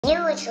Yo,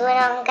 what's going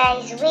on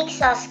guys,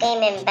 Roblox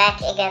Gamer back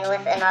again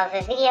with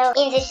another video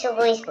in this show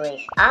boys.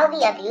 I'll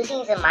be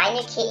abusing the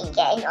minor kit and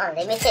getting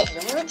unlimited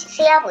loot.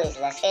 So yeah boys,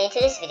 let's get into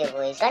this video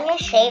boys. Gonna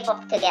shave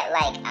up to get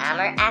like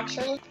armor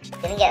actually.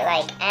 Gonna get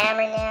like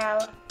armor now.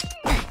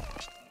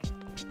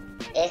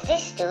 Is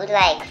this dude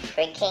like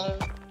freaking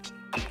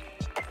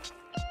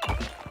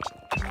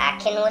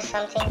hacking or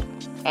something?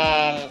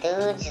 And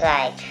dude's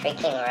like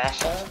freaking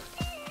rushing.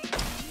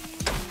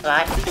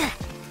 Come on,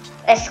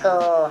 let's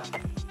go.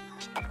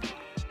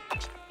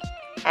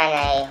 And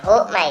I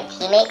hope my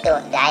teammate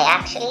don't die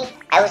actually.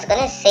 I was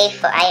gonna save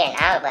for iron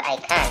armor but I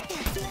can't.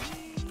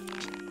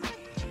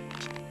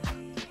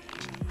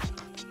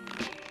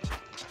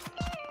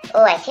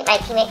 Oh, I think my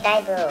teammate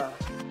died bro.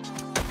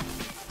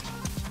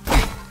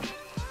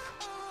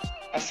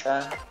 Let's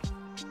go.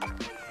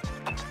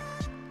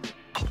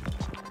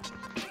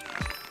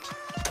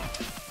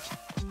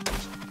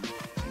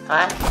 Come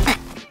on.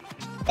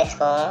 Let's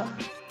go.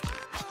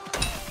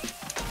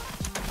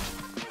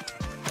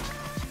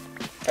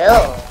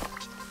 Bro,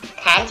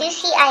 can't you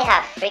see I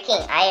have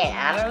freaking iron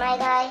armor, my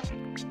guy?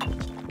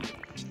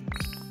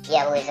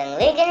 Yeah, boys, and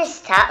we're gonna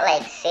start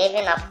like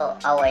saving up for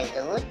our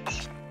loot.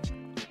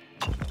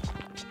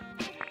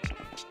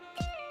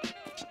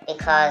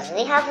 Because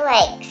we have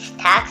like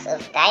stacks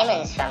of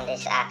diamonds from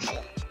this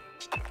actually.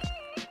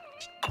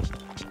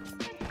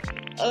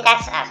 And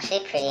that's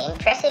actually pretty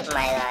impressive,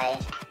 my guy.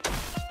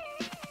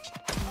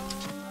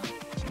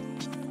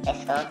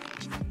 Let's go.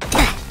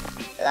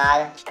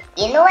 Lol.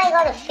 You know I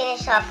gotta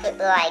finish off with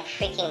like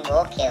freaking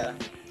bow kill.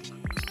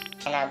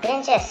 And I'm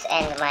gonna just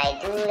end my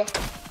dude.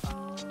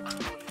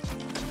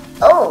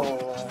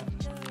 Oh!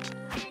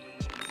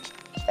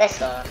 Let's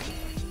go.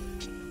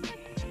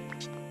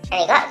 And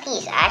I got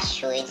these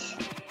asteroids.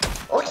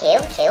 Okay.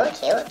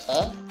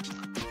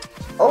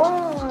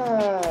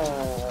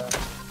 Oh!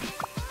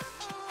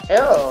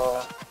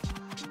 Bro.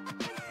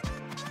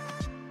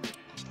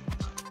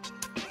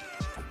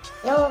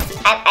 No,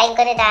 I'm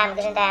gonna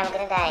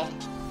die.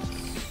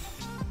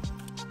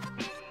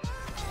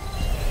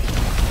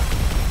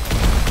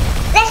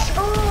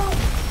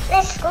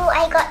 Let's go,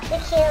 I got the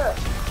kill.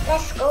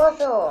 Let's go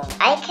though.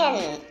 I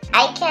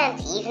can't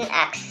even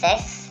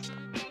access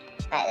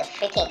like the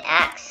freaking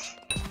axe.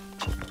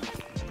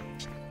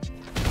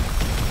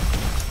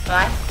 Come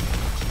on.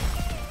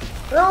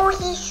 Bro,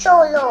 he's so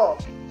low,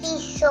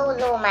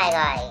 my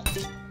guy.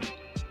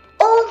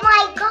 Oh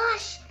my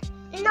gosh!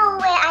 No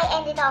way I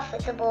ended off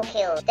with the bow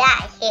kill.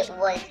 That hit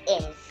was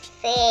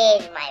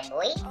insane, my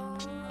boy.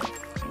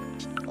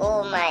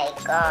 Oh my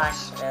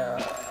gosh, bro.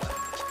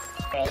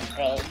 Great.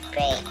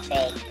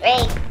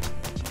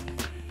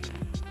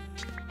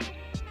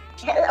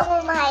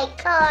 Oh my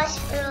gosh,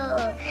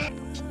 bro.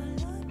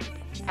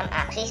 I'm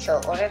actually so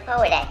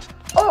overpowered.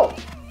 Oh,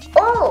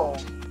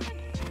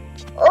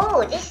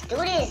 this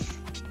dude is...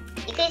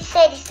 You could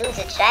say this dude's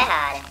a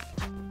tryhard.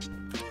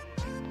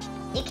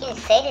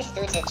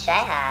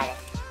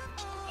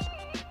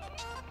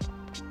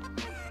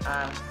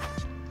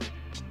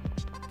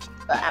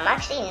 But I'm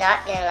actually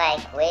not gonna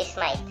like waste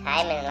my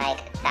time in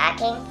like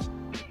attacking.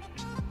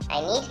 I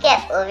need to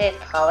get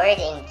overpowered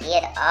and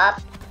geared up.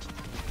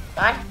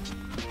 Come on.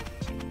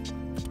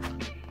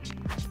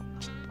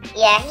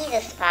 Yeah, he's a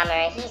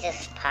spammer,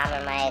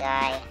 my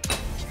guy.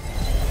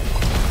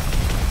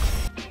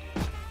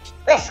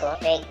 Let's go.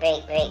 Break.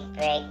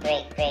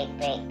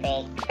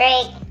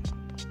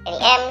 Any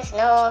M's?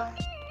 No.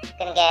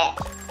 Gonna get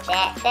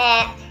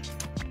that.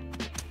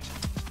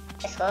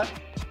 Let's go.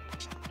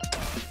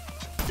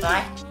 Come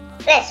on.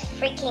 Let's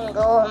freaking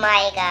go,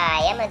 my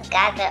guy. I'ma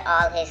gather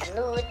all his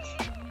loot.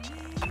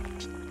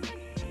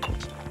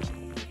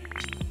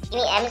 Give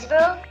me M's,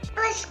 bro.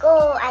 Let's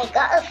go. I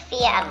got a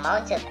fair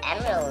amount of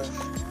emeralds.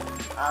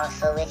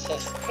 Also, which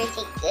is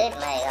pretty good,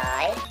 my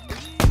guy.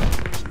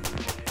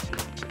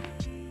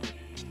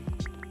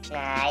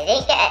 Nah, I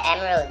didn't get an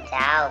emerald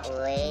down,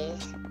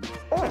 boys.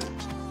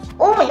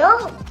 Oh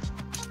no!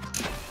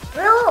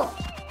 Bro!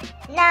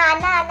 Nah.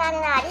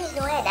 There's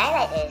no way I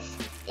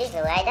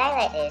die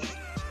like this.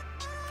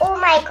 Oh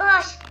my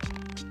gosh!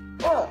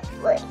 Oh,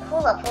 wait,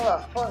 hold up.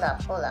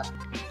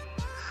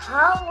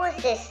 How was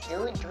this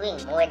dude doing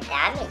more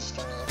damage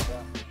to me, bro?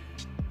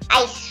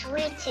 I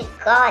swear to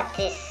God,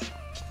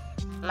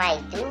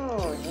 my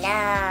dude,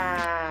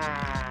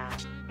 nah.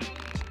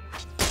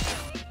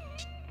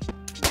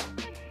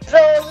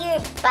 Bro,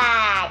 you're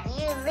bad.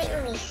 You're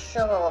literally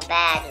so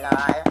bad,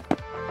 lol.